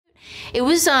It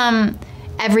was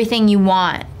everything you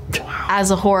want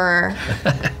as a horror,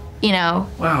 you know,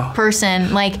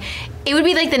 person. Like, it would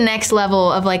be like the next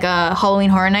level of like a Halloween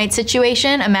Horror Night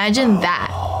situation. Imagine that.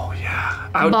 Oh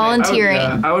yeah.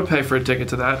 Volunteering. I would pay for a ticket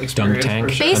to that experience. Dunk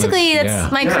tank. Sure. Basically,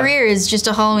 that's my career is just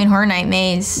a Halloween Horror Night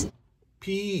maze.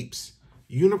 Peeps,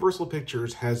 Universal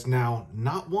Pictures has now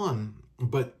not one,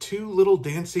 but 2 little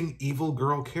dancing evil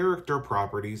girl character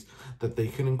properties that they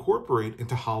can incorporate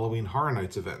into Halloween Horror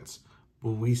Nights events.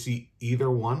 Will we see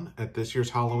either one at this year's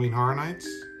Halloween Horror Nights?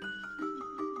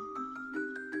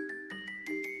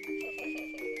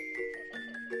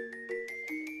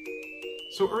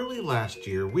 So early last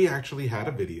year, we actually had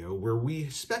a video where we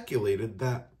speculated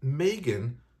that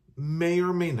Megan may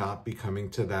or may not be coming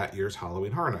to that year's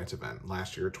Halloween Horror Nights event,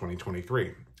 last year,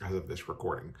 2023, as of this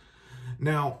recording.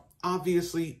 Now,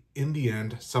 obviously, in the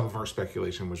end, some of our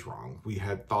speculation was wrong. We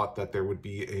had thought that there would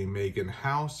be a Megan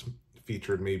house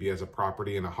featured maybe as a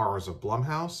property in a Horrors of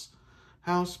Blumhouse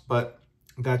house, but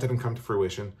that didn't come to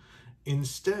fruition.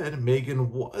 Instead,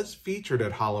 Megan was featured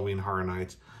at Halloween Horror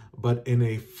Nights, but in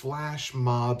a flash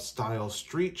mob style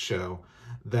street show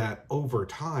that over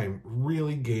time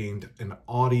really gained an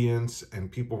audience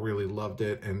and people really loved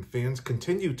it, and fans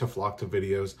continued to flock to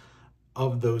videos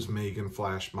of those Megan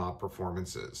flash mob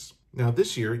performances. Now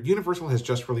this year, Universal has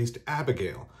just released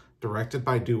Abigail, directed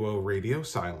by duo Radio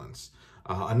Silence,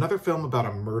 another film about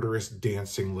a murderous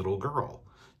dancing little girl.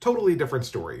 Totally different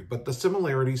story, but the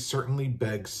similarities certainly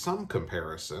beg some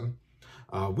comparison.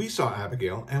 We saw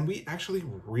Abigail, and we actually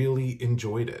really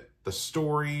enjoyed it. The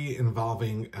story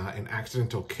involving an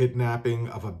accidental kidnapping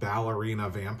of a ballerina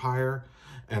vampire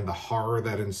and the horror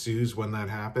that ensues when that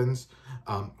happens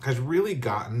has really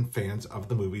gotten fans of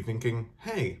the movie thinking,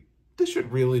 hey, this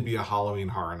should really be a Halloween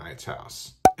Horror Nights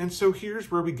house. And so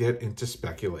here's where we get into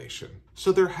speculation.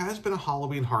 So there has been a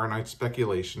Halloween Horror Nights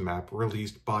speculation map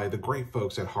released by the great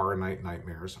folks at Horror Night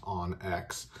Nightmares on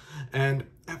X. And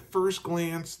at first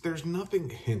glance, there's nothing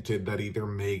hinted that either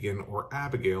Megan or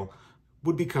Abigail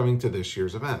would be coming to this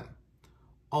year's event.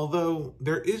 Although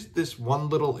there is this one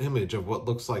little image of what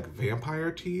looks like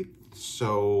vampire teeth,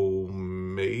 so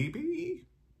maybe?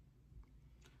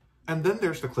 And then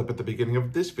there's the clip at the beginning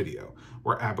of this video,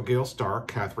 where Abigail star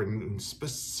Catherine Newton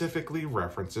specifically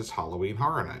references Halloween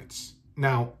Horror Nights.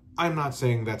 Now, I'm not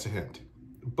saying that's a hint,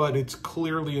 but it's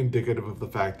clearly indicative of the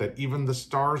fact that even the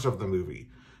stars of the movie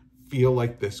feel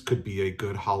like this could be a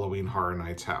good Halloween Horror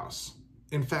Nights house.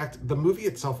 In fact, the movie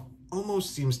itself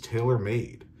almost seems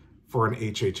tailor-made for an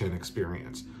HHN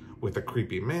experience, with a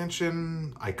creepy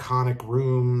mansion, iconic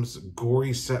rooms,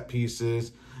 gory set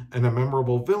pieces, and a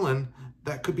memorable villain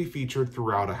that could be featured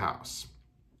throughout a house.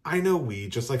 I know we,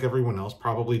 just like everyone else,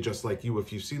 probably just like you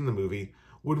if you've seen the movie,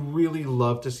 would really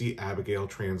love to see Abigail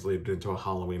translated into a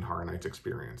Halloween Horror Nights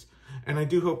experience. And I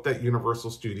do hope that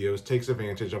Universal Studios takes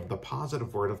advantage of the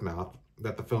positive word of mouth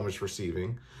that the film is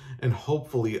receiving, and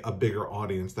hopefully a bigger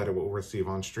audience that it will receive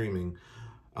on streaming,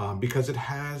 because it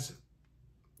has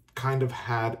kind of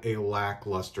had a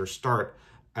lackluster start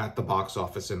at the box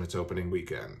office in its opening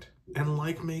weekend. And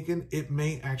like Megan, it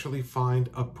may actually find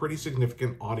a pretty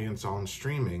significant audience on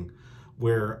streaming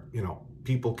where, you know,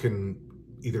 people can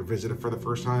either visit it for the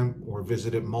first time or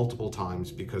visit it multiple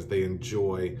times because they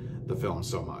enjoy the film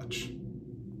so much.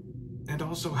 And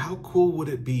also, how cool would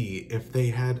it be if they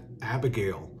had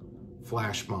Abigail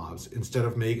flash mobs instead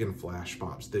of Megan flash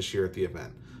mobs this year at the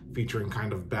event, featuring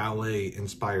kind of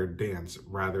ballet-inspired dance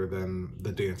rather than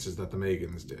the dances that the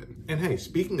Megans did. And hey,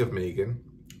 speaking of Megan,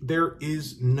 there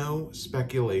is no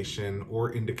speculation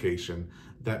or indication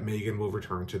that Megan will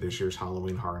return to this year's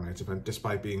Halloween Horror Nights event,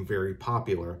 despite being very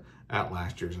popular at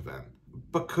last year's event.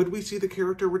 But could we see the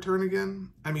character return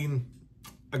again? I mean,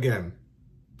 again,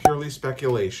 purely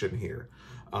speculation here.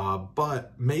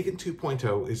 But Megan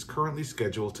 2.0 is currently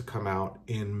scheduled to come out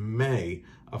in May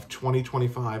of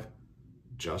 2025,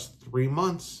 just 3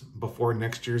 months before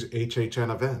next year's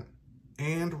HHN event,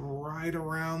 and right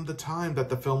around the time that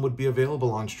the film would be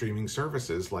available on streaming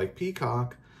services like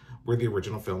Peacock, where the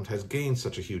original film has gained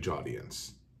such a huge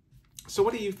audience. So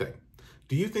what do you think?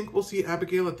 Do you think we'll see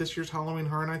Abigail at this year's Halloween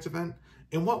Horror Nights event?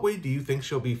 In what way do you think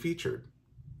she'll be featured?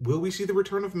 Will we see the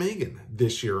return of Megan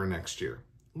this year or next year?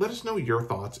 Let us know your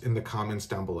thoughts in the comments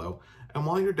down below. And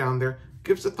while you're down there,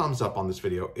 give us a thumbs up on this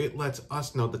video. It lets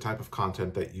us know the type of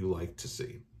content that you like to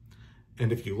see.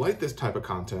 And if you like this type of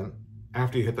content,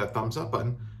 after you hit that thumbs up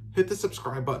button, hit the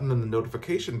subscribe button and the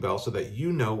notification bell so that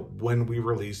you know when we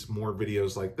release more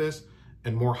videos like this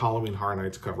and more Halloween Horror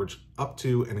Nights coverage up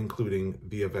to and including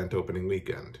the event opening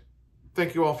weekend.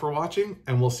 Thank you all for watching,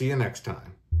 and we'll see you next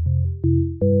time.